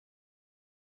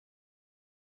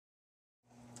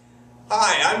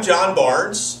Hi, I'm John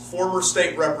Barnes, former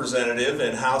state representative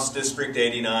in House District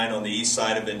 89 on the east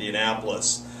side of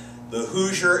Indianapolis. The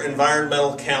Hoosier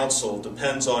Environmental Council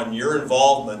depends on your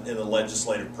involvement in the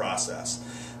legislative process.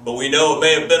 But we know it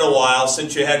may have been a while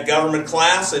since you had government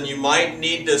class, and you might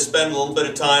need to spend a little bit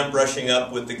of time brushing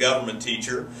up with the government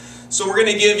teacher. So we're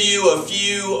going to give you a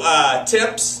few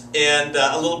tips and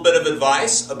a little bit of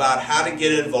advice about how to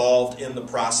get involved in the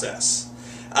process.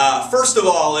 First of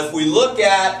all, if we look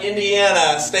at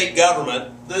Indiana state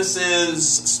government, this is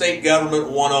State Government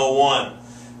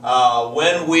 101.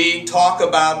 When we talk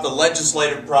about the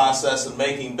legislative process and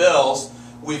making bills,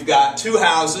 we've got two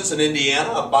houses in Indiana,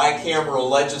 a bicameral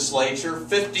legislature,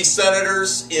 50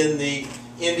 senators in the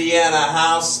Indiana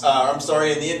House,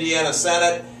 in the Indiana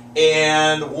Senate,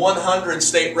 and 100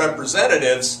 state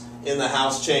representatives in the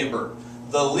House chamber.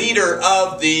 The leader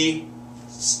of the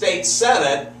state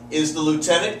Senate is the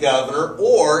lieutenant governor,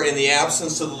 or in the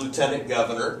absence of the lieutenant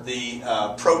governor, the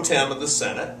pro tem of the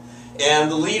Senate. And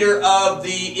the leader of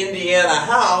the Indiana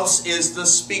House is the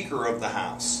Speaker of the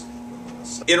House.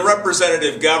 In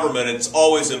representative government, it's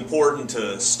always important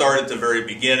to start at the very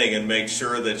beginning and make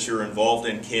sure that you're involved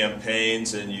in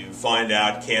campaigns and you find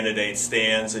out candidate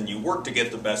stands and you work to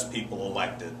get the best people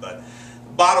elected. But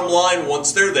bottom line,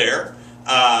 once they're there,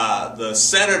 the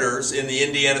senators in the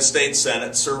Indiana State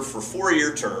Senate serve for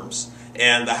 4-year terms,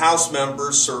 and the House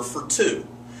members serve for 2.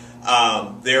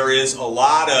 There is a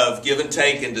lot of give and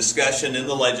take and discussion in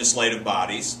the legislative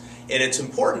bodies, and it's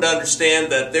important to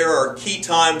understand that there are key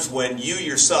times when you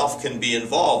yourself can be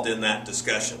involved in that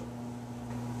discussion.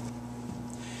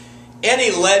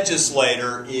 Any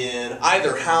legislator in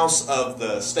either house of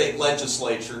the state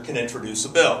legislature can introduce a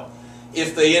bill.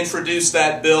 If they introduce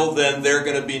that bill, then they're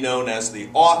going to be known as the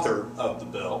author of the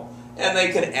bill, and they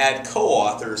can add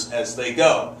co-authors as they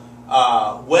go.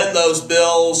 When those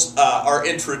bills are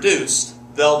introduced,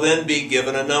 they'll then be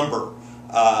given a number.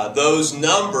 Those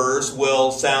numbers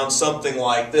will sound something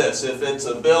like this. If it's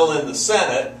a bill in the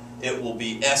Senate, it will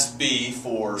be SB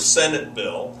for Senate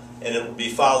Bill, and it will be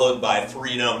followed by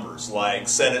 3 numbers, like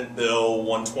Senate Bill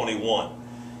 121.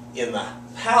 In the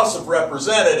House of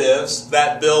Representatives,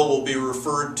 that bill will be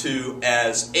referred to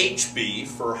as HB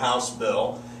for House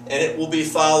Bill, and it will be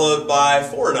followed by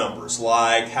 4 numbers,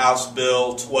 like House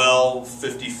Bill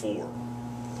 1254.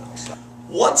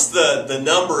 Once the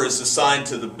number is assigned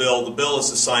to the bill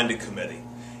is assigned to committee,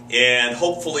 and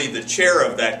hopefully the chair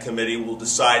of that committee will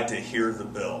decide to hear the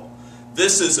bill.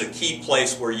 This is a key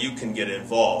place where you can get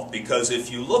involved, because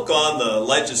if you look on the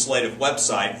legislative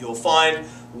website, you'll find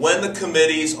when the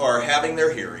committees are having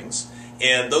their hearings,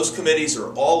 and those committees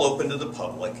are all open to the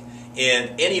public, and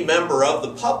any member of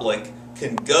the public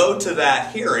can go to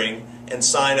that hearing and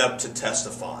sign up to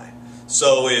testify.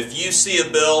 So if you see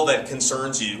a bill that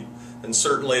concerns you, and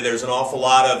certainly there's an awful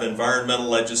lot of environmental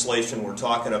legislation we're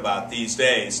talking about these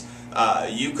days,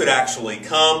 you could actually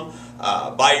come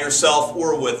by yourself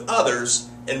or with others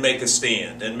and make a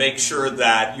stand and make sure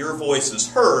that your voice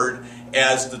is heard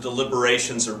as the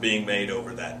deliberations are being made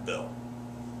over that bill.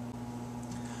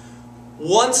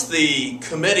 Once the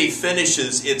committee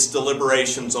finishes its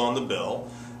deliberations on the bill,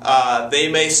 they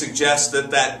may suggest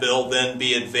that that bill then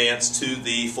be advanced to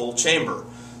the full chamber.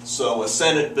 So a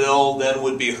Senate bill then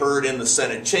would be heard in the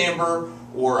Senate chamber,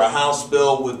 or a House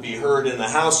bill would be heard in the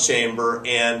House chamber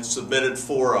and submitted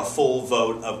for a full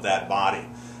vote of that body.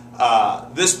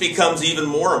 This becomes even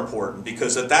more important,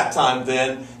 because at that time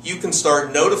then you can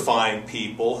start notifying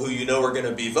people who you know are going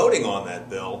to be voting on that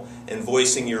bill and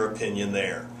voicing your opinion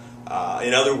there.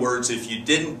 In other words, if you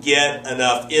didn't get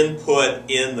enough input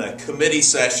in the committee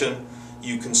session,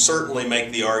 you can certainly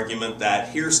make the argument that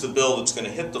here's the bill that's going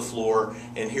to hit the floor,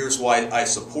 and here's why I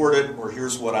support it, or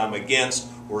here's what I'm against,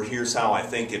 or here's how I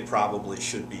think it probably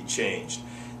should be changed.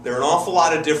 There are an awful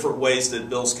lot of different ways that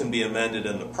bills can be amended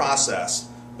in the process,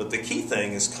 but the key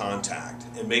thing is contact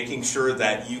and making sure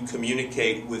that you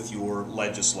communicate with your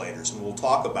legislators. And we'll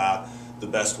talk about the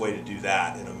best way to do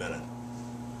that in a minute.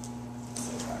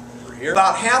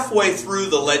 About halfway through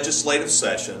the legislative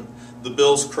session, the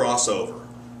bills cross over.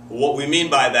 What we mean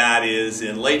by that is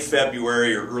in late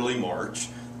February or early March,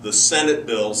 the Senate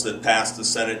bills that pass the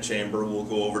Senate chamber will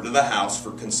go over to the House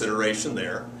for consideration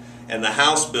there, and the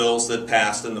House bills that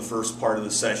passed in the first part of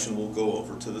the session will go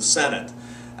over to the Senate.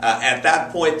 At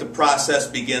that point, the process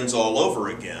begins all over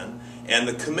again, and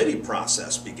the committee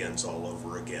process begins all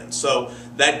over again. So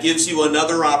that gives you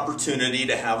another opportunity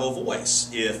to have a voice.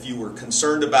 If you were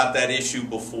concerned about that issue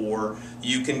before,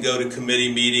 you can go to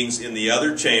committee meetings in the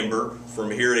other chamber from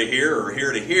here to here or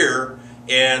here to here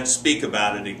and speak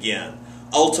about it again.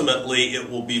 Ultimately, it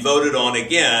will be voted on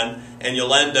again, and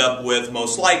you'll end up with,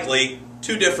 most likely,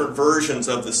 two different versions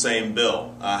of the same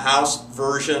bill, a House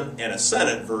version and a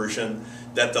Senate version,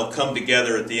 that they'll come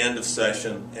together at the end of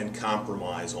session and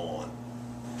compromise on.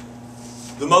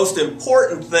 The most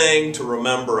important thing to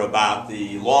remember about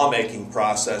the lawmaking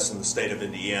process in the state of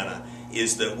Indiana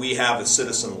is that we have a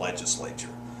citizen legislature.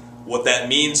 What that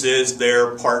means is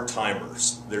they're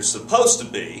part-timers. They're supposed to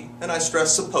be, and I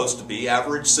stress supposed to be,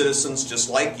 average citizens just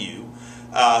like you,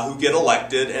 who get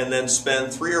elected and then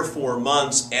spend 3 or 4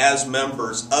 months as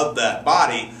members of that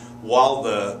body while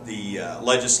the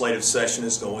legislative session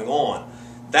is going on.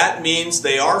 That means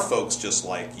they are folks just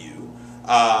like you.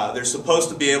 They're supposed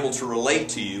to be able to relate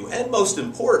to you, and most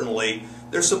importantly,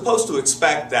 they're supposed to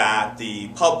expect that the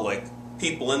public,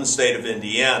 people in the state of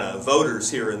Indiana, voters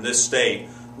here in this state,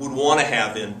 would want to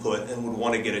have input and would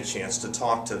want to get a chance to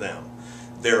talk to them.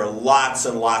 There are lots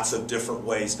and lots of different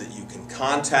ways that you can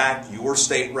contact your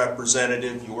state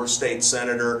representative, your state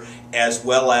senator, as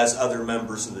well as other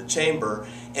members of the chamber.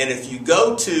 And if you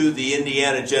go to the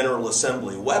Indiana General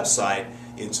Assembly website,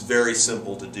 it's very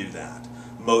simple to do that.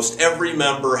 Most every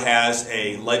member has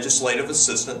a legislative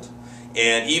assistant,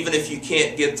 and even if you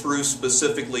can't get through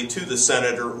specifically to the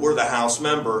senator or the House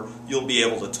member, you'll be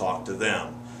able to talk to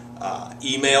them.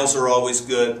 Emails are always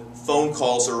good, phone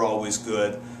calls are always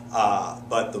good,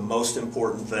 but the most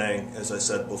important thing, as I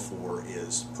said before,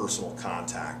 is personal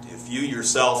contact. If you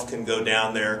yourself can go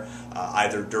down there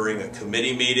either during a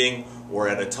committee meeting or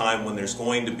at a time when there's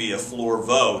going to be a floor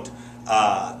vote,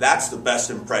 that's the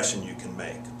best impression you can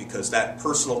make, because that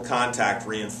personal contact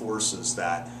reinforces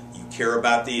that you care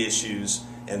about the issues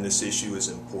and this issue is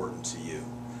important to you.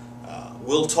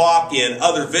 We'll talk in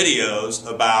other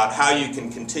videos about how you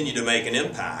can continue to make an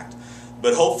impact,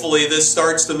 but hopefully this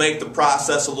starts to make the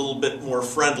process a little bit more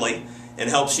friendly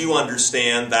and helps you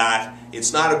understand that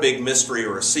it's not a big mystery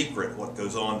or a secret what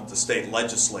goes on at the state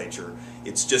legislature.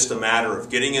 It's just a matter of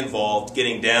getting involved,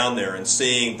 getting down there, and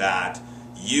seeing that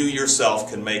you yourself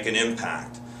can make an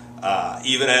impact.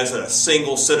 Even as a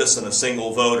single citizen, a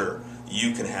single voter,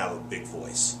 you can have a big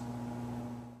voice.